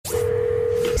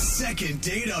Second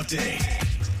date update.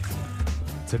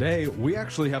 Today, we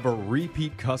actually have a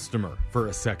repeat customer for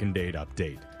a second date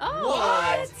update. Oh.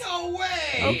 What? No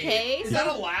way. Okay. Is that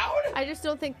allowed? I just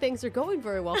don't think things are going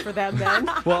very well for them then.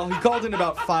 Well, he called in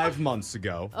about 5 months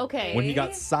ago. Okay. When he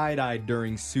got side-eyed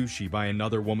during sushi by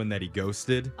another woman that he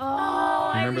ghosted.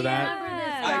 Oh, Remember that?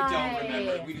 I don't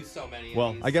remember. We do so many. Well,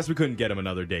 of these. I guess we couldn't get him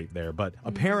another date there, but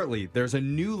apparently there's a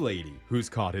new lady who's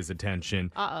caught his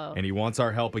attention. Uh-oh. And he wants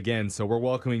our help again, so we're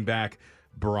welcoming back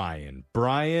Brian.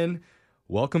 Brian,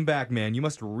 welcome back, man. You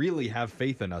must really have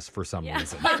faith in us for some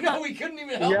reason. I know we couldn't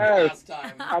even help Yes. you last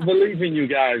time. I believe in you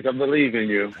guys. I believe in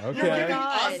you. You're giving Okay.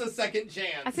 God. us a second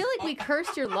chance. I feel like we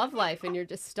cursed your love life and you're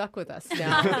just stuck with us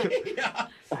now. Yeah.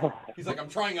 He's like, I'm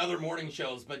trying other morning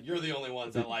shows, but you're the only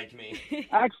ones that like me.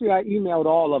 Actually, I emailed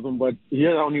all of them, but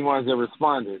you're the only ones that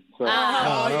responded. So Oh,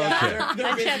 yeah. okay. They're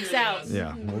That busier checks than out. us.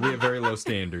 Yeah, well, we have very low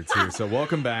standards here, so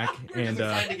welcome back. We're And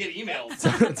just excited to get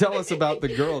emails. tell us about the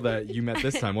girl that you met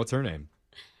this time. What's her name?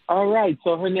 all right.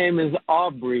 So her name is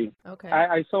Aubrey. Okay.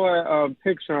 I saw a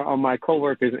picture on my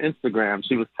coworker's Instagram.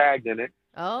 She was tagged in it.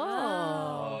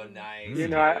 Oh, Oh. nice. You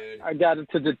know, dude. I got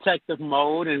into detective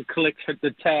mode and clicked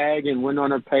the tag and went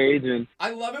on her page and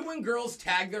I love it when girls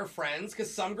tag their friends,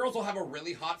 because some girls will have a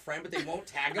really hot friend, but they won't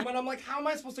tag them. And I'm like, how am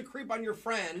I supposed to creep on your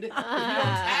friend if you don't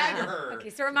tag her? Okay,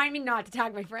 so remind me not to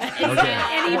tag my friend. Okay.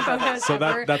 Any photos So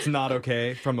ever. that's not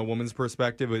okay from a woman's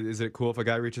perspective. Is it cool if a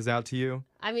guy reaches out to you?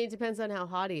 I mean, it depends on how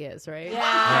hot he is, right?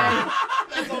 Yeah.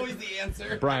 That's always the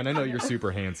answer. Brian, I know you're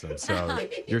super handsome, so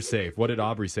you're safe. What did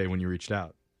Aubrey say when you reached out?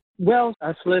 well,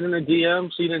 I slid in her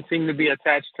DM. She didn't seem to be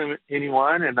attached to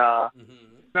anyone, and I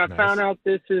Nice. found out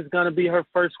this is going to be her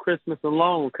first Christmas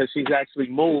alone because she's actually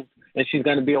moved and she's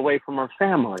going to be away from her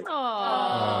family. Oh,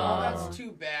 Oh. that's too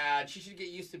bad. She should get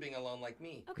used to being alone like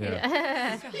me.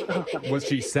 Yeah. Was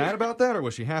she sad about that or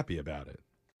was she happy about it?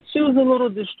 She was a little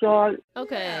distraught.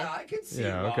 Okay. Yeah, I can see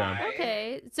Yeah, okay. why.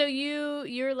 Okay. So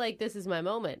you're like, this is my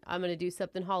moment. I'm gonna do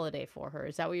something holiday for her.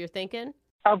 Is that what you're thinking?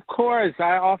 Of course,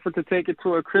 I offered to take her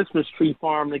to a Christmas tree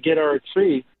farm to get her a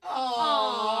tree.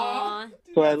 Aww.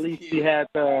 So at least she had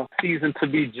the season to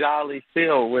be jolly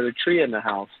filled with a tree in the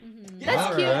house. That's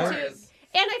All cute right. too.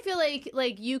 And I feel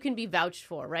like you can be vouched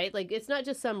for, right? Like it's not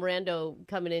just some rando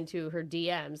coming into her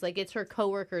DMs. Like it's her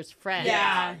coworker's friend.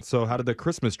 Yeah. So how did the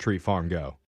Christmas tree farm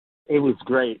go? It was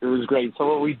great. It was great. So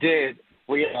what we did,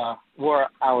 we wore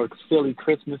our silly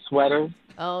Christmas sweaters,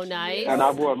 Oh, nice. and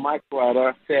I wore my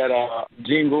sweater, said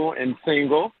jingle and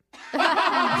single.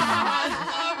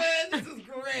 I love it. This is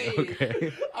great.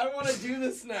 Okay. I want to do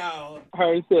this now.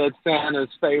 Hers said Santa's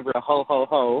favorite, ho, ho,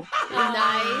 ho.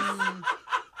 Nice.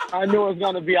 I knew it was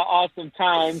going to be an awesome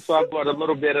time, so I bought a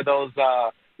little bit of those,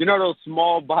 you know those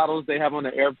small bottles they have on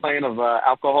the airplane of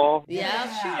alcohol? Yeah.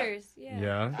 Shooters. Yeah.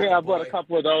 Yeah. Yeah, I bought a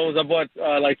couple of those. I bought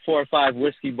like 4 or 5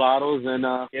 whiskey bottles, and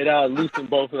it loosened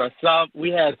both of us up.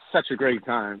 We had such a great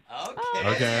time. Okay.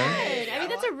 Okay. Good. I mean,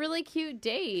 that's a really cute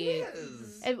date. It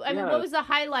is. I mean, Yeah. what was the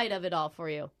highlight of it all for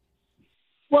you?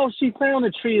 Well, she found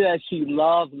a tree that she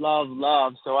loved,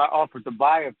 so I offered to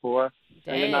buy it for her.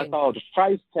 And then I Dang. saw the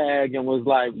price tag and was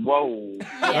like, whoa.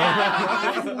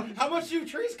 Yeah. How much do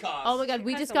trees cost? Oh my God,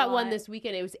 we That's just a got lot. one this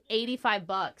weekend. It was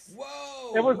 $85.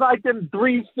 Whoa. It was like in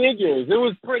 3 figures. It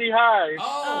was pretty high.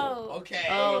 Oh, Oh. okay.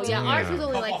 Oh yeah, ours was Yeah.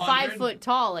 only like Couple 5 hundred? foot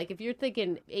tall. Like if you're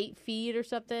thinking 8 feet or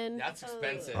something. That's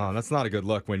expensive. Oh, that's not a good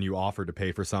look when you offer to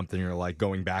pay for something. You're like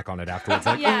going back on it afterwards.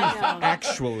 Like, Yeah, no.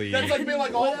 actually. That's like being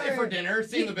like all day for dinner,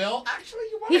 seeing the bill. Actually,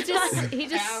 you want He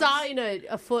just saw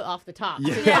a foot off the top.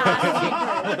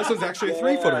 Yeah. This one's actually a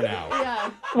 3-footer now.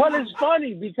 Yeah. Well, it's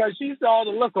funny because she saw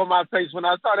the look on my face when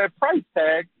I saw that price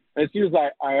tag, and she was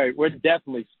like, all right, we're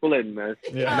definitely splitting this.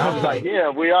 And I was like, yeah,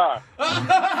 we are.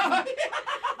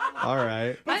 All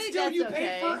right. But I think still, that's you okay.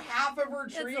 paid for half of her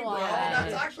tree, a bro. lot.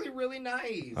 That's actually really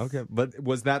nice. Okay. But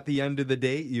was that the end of the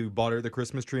date? You bought her the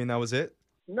Christmas tree and that was it?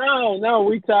 No,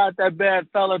 we tied that bad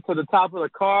fella to the top of the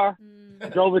car,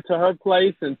 drove it to her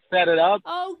place, and set it up.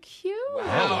 Oh, cute. Wow,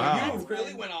 wow. you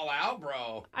really went all out,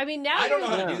 bro. I mean, now I don't know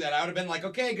you're, how to do that. I would have been like,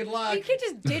 okay, good luck. You could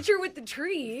just ditch her with the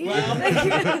tree.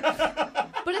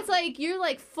 but it's like you're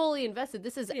like fully invested.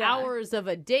 This is Yeah. hours of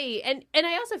a date, and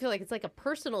I also feel like it's like a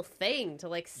personal thing to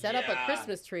like set up a Yeah.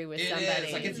 Christmas tree with It somebody.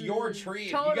 is. Like, it's your tree.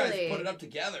 If you Totally. guys put it up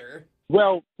together.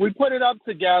 Well, we put it up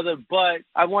together, but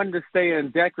I wanted to stay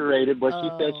and decorate it, but she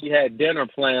said Oh. she had dinner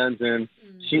plans, and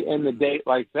she ended the date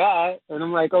like that. And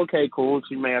I'm like, okay, cool.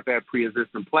 She may have had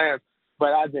pre-existing plans, but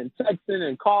I've been texting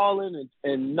and calling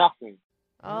and nothing.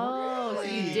 Oh, so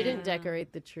you Really? didn't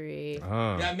decorate the tree.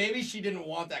 Oh. Yeah, maybe she didn't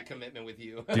want that commitment with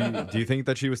you. Do you think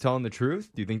that she was telling the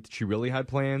truth? Do you think that she really had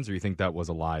plans or you think that was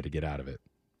a lie to get out of it?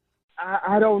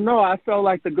 I don't know. I felt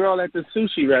like the girl at the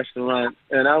sushi restaurant,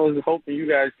 and I was hoping you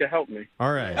guys could help me.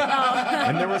 All right.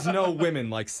 And there was no women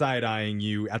like side-eyeing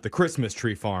you at the Christmas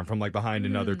tree farm from like behind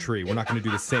another tree. We're not going to do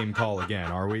the same call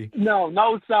again, are we? No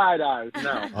side eyes,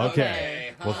 no.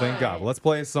 Okay. Well, thank God. Well, let's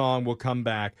play a song. We'll come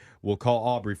back. We'll call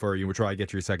Aubrey for you. We'll try to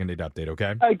get your second date update,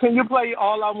 okay? Hey, can you play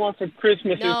All I Want for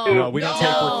Christmas No. Is You? No, we don't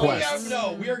take requests.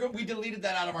 We deleted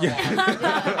that out of our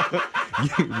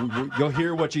lives. You'll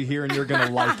hear what you hear and you're going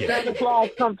to like it. Santa Claus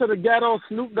come to the ghetto,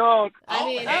 Snoop Dogg. I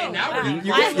mean, hey, now we're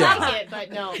You- I yeah. like it,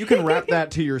 but no. You can wrap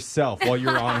that to yourself while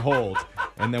you're on hold,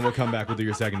 and then we'll come back with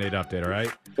your second date update, all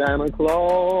right? Santa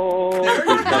Claus There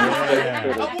you is coming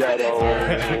go. to the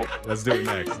ghetto. Let's do it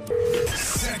next.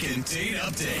 Second date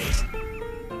update.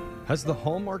 Has the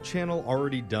Hallmark Channel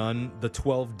already done the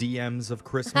 12 DMs of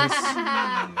Christmas?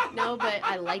 No, but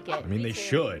I like it. I mean, they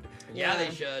should. Yeah, they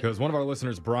should. Because one of our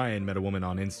listeners, Brian, met a woman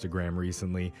on Instagram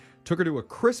recently, took her to a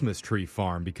Christmas tree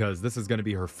farm because this is going to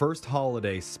be her first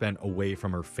holiday spent away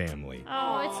from her family.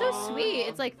 Oh, it's so sweet.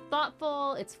 It's like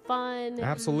thoughtful. It's fun.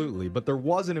 Absolutely. But there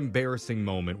was an embarrassing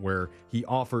moment where he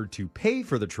offered to pay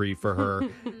for the tree for her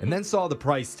and then saw the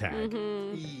price tag.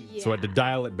 So I had to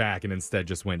dial it back and instead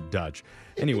just went Dutch.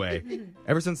 Anyway,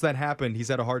 ever since that happened, he's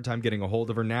had a hard time getting a hold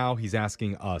of her. Now he's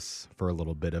asking us for a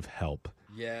little bit of help.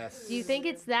 Yes. Do you think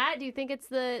it's that? Do you think it's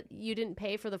the you didn't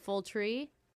pay for the full tree?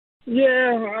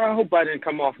 Yeah, I hope I didn't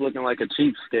come off looking like a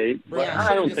cheapskate, but Yeah,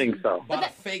 I don't just think so. Bought a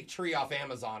fake tree off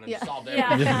Amazon and Yeah. solved Yeah.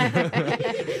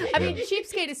 everything. I mean,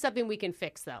 cheapskate is something we can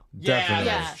fix, though. Yeah, Definitely.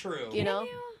 that's true. You know?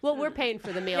 Well, we're paying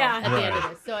for the meal Yeah. at the end of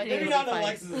this, so I think Maybe it'll not be in fine.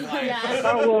 Alexis's life. Yeah.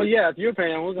 Oh, well, yeah, if you're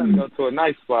paying, we're going to go to a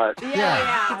nice spot.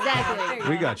 Yeah, exactly.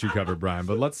 We got you covered, Brian.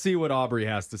 But let's see what Aubrey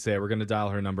has to say. We're going to dial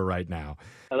her number right now.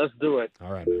 Let's do it.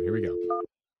 All right, now, here we go.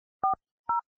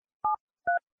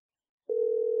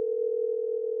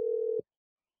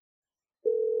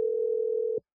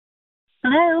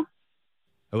 Hello.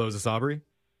 Hello, is this Aubrey?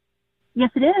 Yes,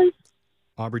 it is.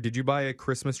 Aubrey, did you buy a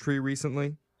Christmas tree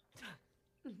recently?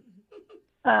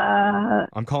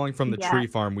 I'm calling from the Yeah. tree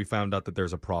farm. We found out that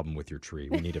there's a problem with your tree.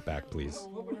 We need it back, please.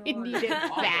 We need it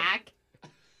back.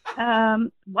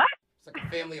 What? It's like a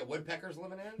family of woodpeckers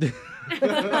living in.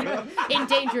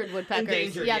 Endangered woodpeckers.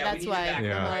 Endangered. Yeah, we that's need it why. back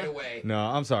Yeah. right away. No,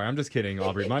 I'm sorry. I'm just kidding,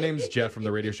 Aubrey. My name's Jeff from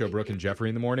the radio show Brooke and Jeffrey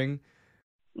in the Morning.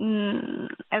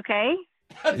 Okay.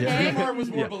 Yeah. More was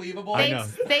more Yeah. believable. I know.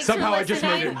 Thanks for Somehow I just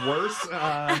made it listening. worse.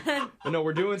 But no,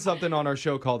 we're doing something on our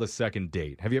show called A Second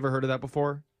Date. Have you ever heard of that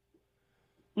before?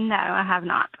 No, I have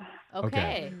not.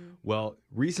 Okay. Well,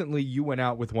 recently you went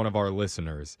out with one of our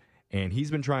listeners, and he's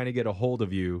been trying to get a hold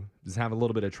of you. He's having a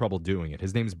little bit of trouble doing it.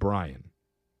 His name's Brian.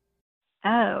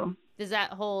 Oh. Does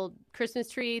that whole Christmas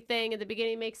tree thing at the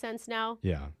beginning make sense now?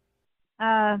 Yeah.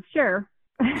 Sure.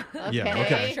 Okay. Yeah,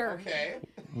 okay. Sure. Okay.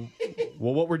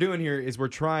 Well, what we're doing here is we're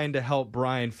trying to help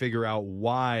Brian figure out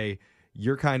why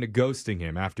you're kind of ghosting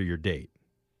him after your date.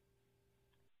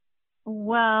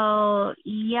 Well,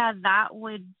 yeah, that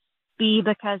would be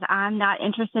because I'm not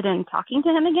interested in talking to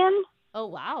him again. Oh,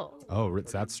 wow. Oh,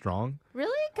 it's that strong?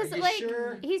 Really? Because, Are you like,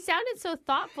 sure? he sounded so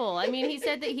thoughtful. I mean, he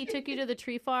said that he took you to the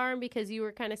tree farm because you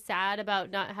were kind of sad about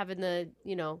not having the,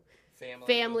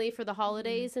 family for the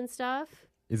holidays and stuff.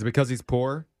 Is it because he's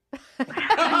poor?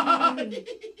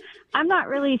 I'm not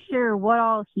really sure what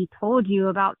all he told you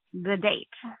about the date.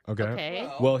 Okay.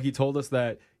 Well, he told us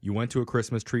that you went to a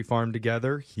Christmas tree farm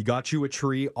together. He got you a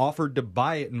tree, offered to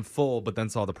buy it in full, but then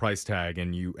saw the price tag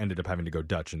and you ended up having to go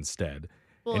Dutch instead.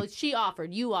 Well, she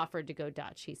offered. You offered to go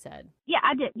Dutch, he said. Yeah,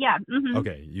 I did. Yeah. Mm-hmm.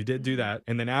 Okay, you did do that.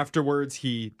 And then afterwards,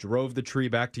 he drove the tree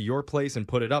back to your place and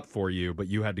put it up for you, but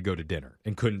you had to go to dinner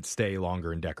and couldn't stay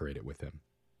longer and decorate it with him.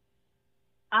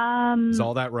 Is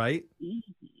all that right?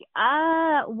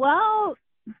 Well,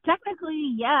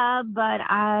 technically, yeah, but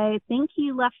I think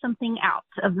he left something out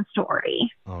of the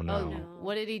story. Oh, no. Oh, no.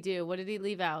 What did he do? What did he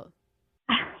leave out?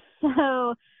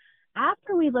 So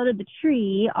after we loaded the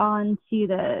tree onto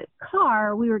the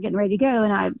car, we were getting ready to go,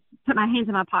 and I put my hands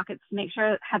in my pockets to make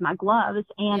sure I had my gloves,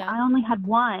 and Yeah. I only had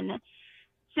one.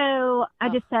 So I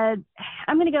just said,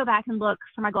 I'm going to go back and look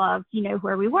for my gloves,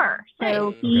 where we were. So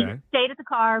Right. he Okay. stayed at the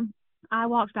car. I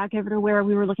walked back over to where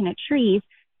we were looking at trees,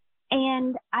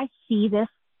 and I see this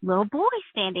little boy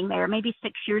standing there, maybe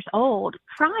 6 years old,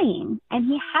 crying, and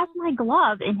he has my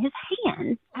glove in his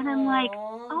hand. And I'm like,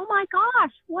 oh my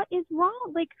gosh, what is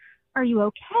wrong? Like, are you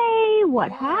okay?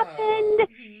 What happened?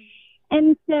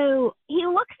 And so he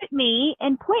looks at me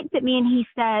and points at me and he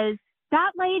says,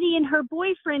 that lady and her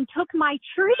boyfriend took my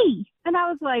tree. And I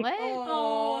was like, What?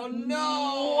 Oh,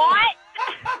 no. what?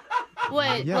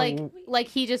 What? Yeah, well- like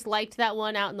he just liked that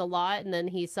one out in the lot and then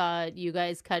he saw you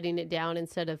guys cutting it down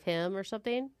instead of him or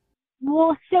something?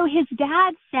 Well, so his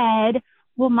dad said,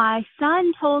 well, my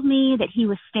son told me that he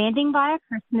was standing by a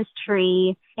Christmas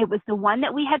tree. It was the one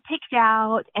that we had picked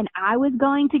out, and I was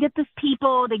going to get the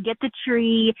people to get the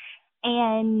tree,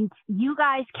 and you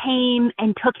guys came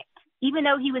and took it, even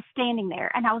though he was standing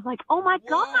there. And I was like, oh, my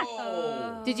gosh.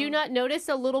 Whoa. Did you not notice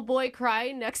a little boy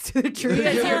crying next to the tree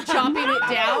as you're chopping it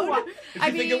down?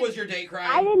 Did you think it was your date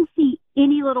crying? I didn't see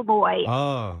any little boy.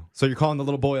 Oh, so you're calling the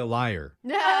little boy a liar?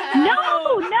 No,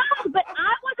 but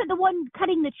I wasn't the one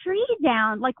cutting the tree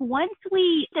down. Like, once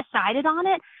we decided on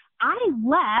it, I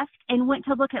left and went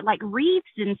to look at like wreaths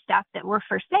and stuff that were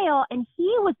for sale, and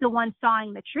he was the one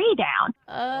sawing the tree down.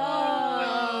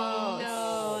 Oh.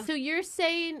 No. So you're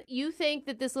saying you think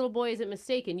that this little boy isn't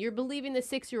mistaken. You're believing the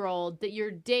 6-year-old that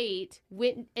your date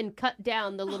went and cut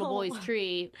down the little boy's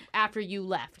tree after you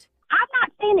left. I'm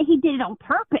not saying that he did it on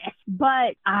purpose,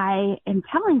 but I am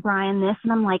telling Brian this,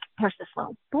 and I'm like, there's this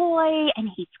little boy, and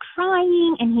he's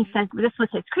crying, and he says this was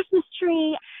his Christmas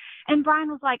tree. And Brian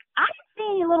was like, I didn't see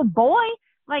any little boy.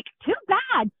 Like, too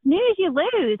bad. Snooze, you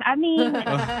lose. I mean,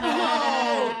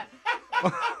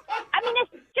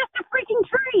 it's just a freaking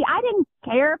tree. I didn't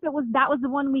care if that was the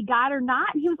one we got or not.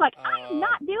 And he was like, I'm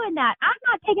not doing that. I'm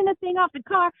not taking this thing off the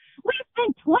car. We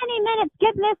spent 20 minutes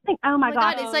getting this thing. Oh, my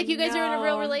God. It's like you guys are in a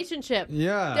real relationship.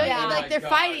 Yeah. Don't you? Oh Like my they're gosh.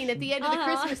 fighting at the end of the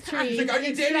Christmas tree. He's like, are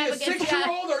you dating a Extravagance,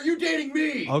 6-year-old or are you dating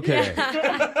me? Okay.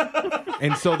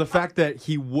 And so the fact that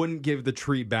he wouldn't give the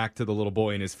tree back to the little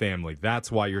boy and his family,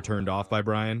 that's why you're turned off by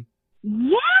Brian?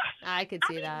 Yes. I could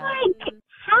see that. Like,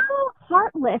 how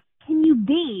heartless can you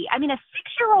be? I mean, a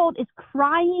 6-year-old is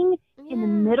crying in the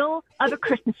middle of a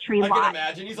Christmas tree I can lot.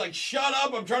 imagine. He's like, shut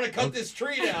up. I'm trying to cut this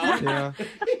tree down. Yeah.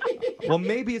 Well,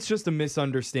 maybe it's just a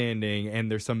misunderstanding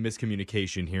and there's some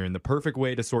miscommunication here. And the perfect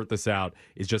way to sort this out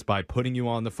is just by putting you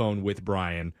on the phone with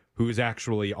Brian, who is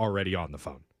actually already on the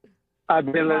phone. I've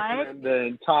been What? listening the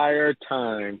entire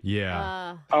time.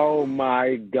 Yeah. Oh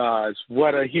my gosh,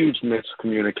 what a huge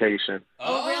miscommunication.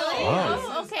 Oh, really?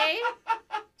 Oh. Oh, okay.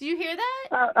 Do you hear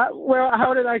that? Well,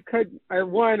 how did I cut?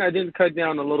 One, I didn't cut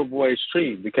down the little boy's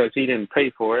tree because he didn't pay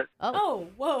for it. Oh,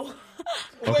 whoa.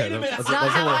 Okay, Wait a minute. that's Not a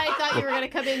how little- I thought you were going to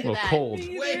come into little that. cold.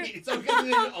 Wait, so because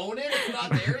you didn't own it, it's not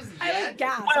theirs I yet? like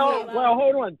gas. Well,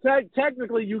 hold on.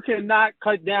 Technically, you cannot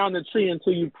cut down the tree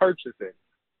until you purchase it.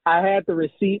 I had the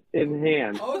receipt in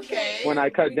hand Okay. when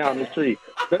I cut down the tree.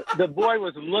 The boy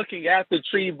was looking at the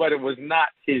tree, but it was not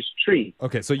his tree.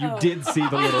 Okay, so you did see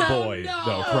the little Oh, boy, no.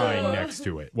 though, crying next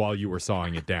to it while you were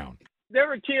sawing it down. There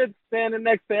were kids standing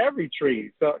next to every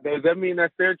tree. So does that mean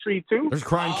that's their tree too? There's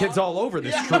crying kids all over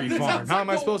this Yeah, tree that farm. sounds How like am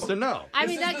I a- supposed to know? I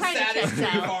mean, This that is the kind of saddest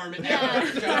checks tree out. farm Yeah.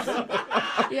 ever. Just-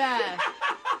 Yeah.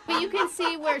 But you can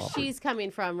see where she's coming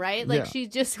from, right? Like Yeah. she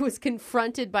just was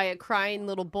confronted by a crying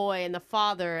little boy and the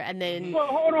father, and then Well,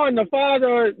 hold on. The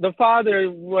father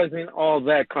wasn't all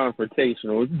that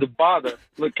confrontational. The father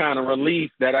looked kind of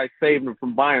relieved that I saved him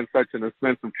from buying such an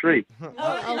expensive tree.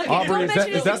 Aubrey,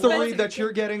 is that the read that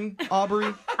you're getting, Aubrey?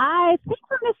 I think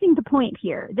we're missing the point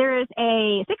here. There is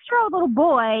a 6-year-old little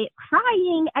boy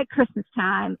crying at Christmas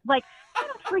time. Like, I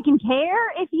don't freaking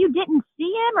care if you didn't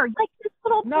see him or like this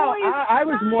little No, boy is I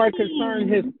was more crying. concerned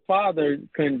his father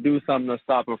couldn't do something to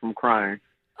stop him from crying.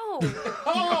 Oh,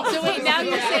 Oh, so wait, now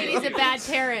you're saying he's a bad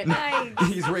parent. nice.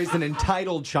 He's raised an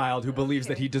entitled child who believes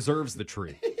that he deserves the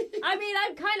tree. I mean,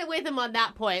 I'm kind of with him on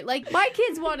that point. Like, my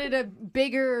kids wanted a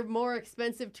bigger, more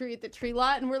expensive tree at the tree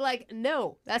lot, and we're like,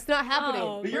 no, that's not happening.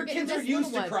 Oh, But your We're getting kids are this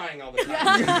used little to one. crying all the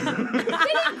time. They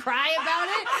didn't cry about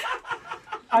it.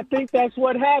 I think that's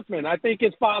what happened. I think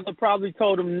his father probably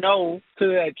told him no to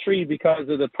that tree because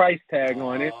of the price tag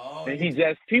on it. Oh, And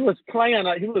he was playing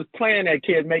that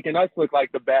kid, making us look like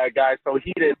the bad guy, so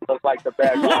he didn't look like the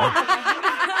bad guy.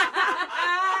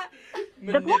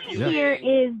 The point here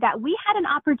is that we had an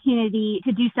opportunity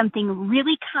to do something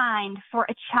really kind for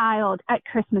a child at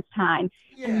Christmas time.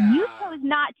 And you chose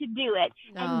not to do it.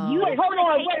 No. And you Wait, hold didn't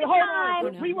on, take wait, the hold time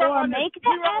on. We were or on a- make the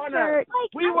we were on a- effort. Like,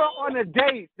 We were on a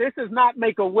date. This is not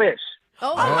Make-A-Wish.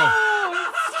 Oh,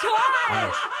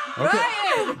 Okay.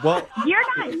 Well, you're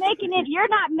not making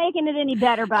it any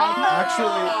better, bud. actually,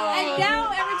 and now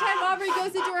every time Aubrey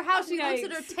goes into her house, she looks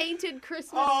at her Yikes. tainted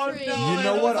Christmas Oh, tree. no. You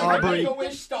know it what, looks like a Aubrey?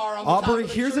 Make-A-Wish star on the top Aubrey, of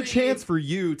the here's a tree. chance for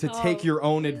you to take your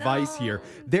own advice no. here.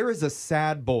 There is a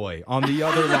sad boy on the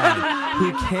other line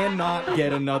who cannot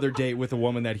get another date with a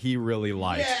woman that he really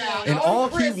likes. Yeah, and on all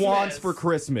Christmas. he wants for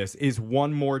Christmas is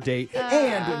one more date,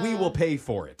 and we will pay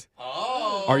for it.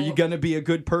 Oh. Are you going to be a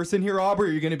good person here, Aubrey,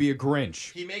 or are you going to be a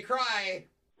Grinch? He may cry.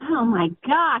 Oh my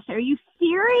gosh, are you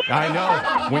serious? I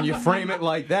know. When you frame it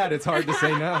like that, it's hard to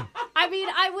say no. I I mean,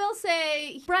 I will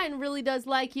say Brian really does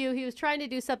like you. He was trying to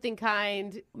do something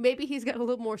kind. Maybe he's got a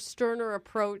little more sterner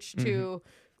approach to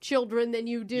children than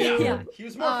you do. Yeah. He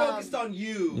was more focused on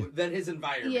you than his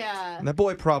environment. Yeah. And that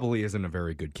boy probably isn't a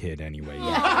very good kid anyway.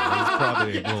 Yeah. He's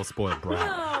probably a little spoiled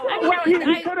brat. Well,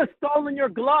 he could have stolen your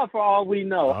glove for all we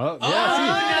know. He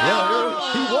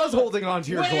was holding on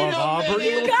to your glove, Aubrey.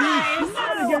 You Little guys, thief.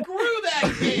 screw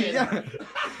that kid. Yeah.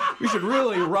 We should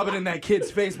really rub it in that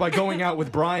kid's face by going out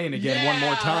with Brian again one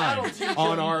more time that'll teach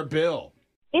on him. our bill.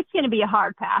 It's going to be a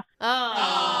hard pass.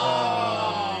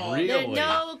 Oh. Really? There's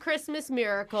no Christmas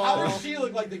miracle. How does she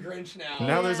look like the Grinch now?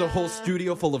 Now there's a whole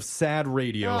studio full of sad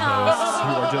radio hosts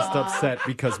who are just upset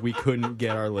because we couldn't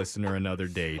get our listener another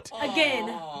date.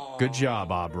 Again. Good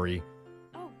job, Aubrey.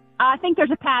 I think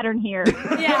there's a pattern here.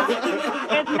 Yeah.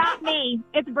 It's not me.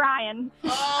 It's Brian.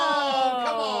 Oh,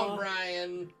 come on,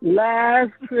 Brian.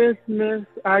 Last Christmas,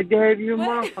 I gave you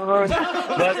my heart,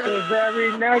 but the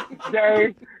very next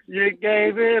day, you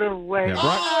gave it away.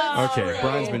 Yeah, okay, Aubrey.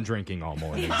 Brian's been drinking all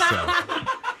morning, so.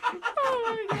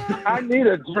 I need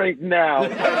a drink now.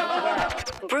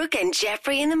 Brooke and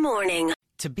Jeffrey in the morning.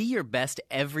 To be your best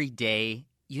every day,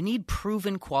 you need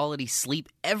proven quality sleep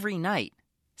every night.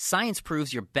 Science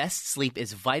proves your best sleep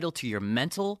is vital to your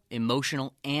mental,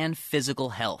 emotional, and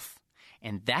physical health.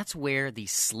 And that's where the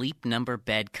Sleep Number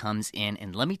bed comes in.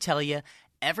 And let me tell you,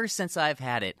 ever since I've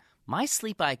had it, my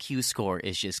sleep IQ score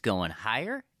is just going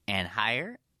higher and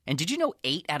higher. And did you know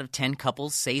 8 out of 10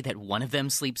 couples say that one of them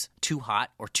sleeps too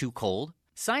hot or too cold?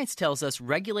 Science tells us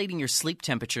regulating your sleep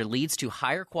temperature leads to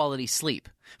higher quality sleep.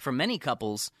 For many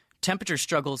couples, temperature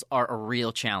struggles are a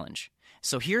real challenge.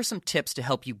 So here are some tips to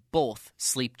help you both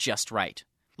sleep just right.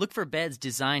 Look for beds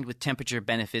designed with temperature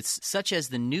benefits, such as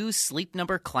the new Sleep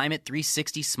Number Climate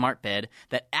 360 smart bed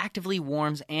that actively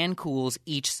warms and cools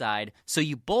each side so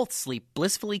you both sleep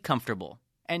blissfully comfortable.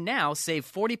 And now save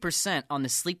 40% on the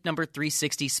Sleep Number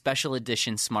 360 Special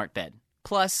Edition smart bed,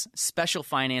 plus special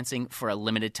financing for a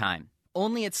limited time.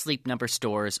 Only at Sleep Number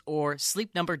stores or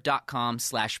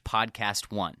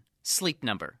sleepnumber.com/podcast1. Sleep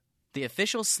Number, the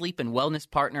official sleep and wellness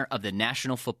partner of the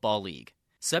National Football League.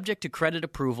 Subject to credit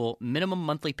approval, minimum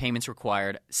monthly payments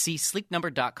required. See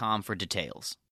sleepnumber.com for details.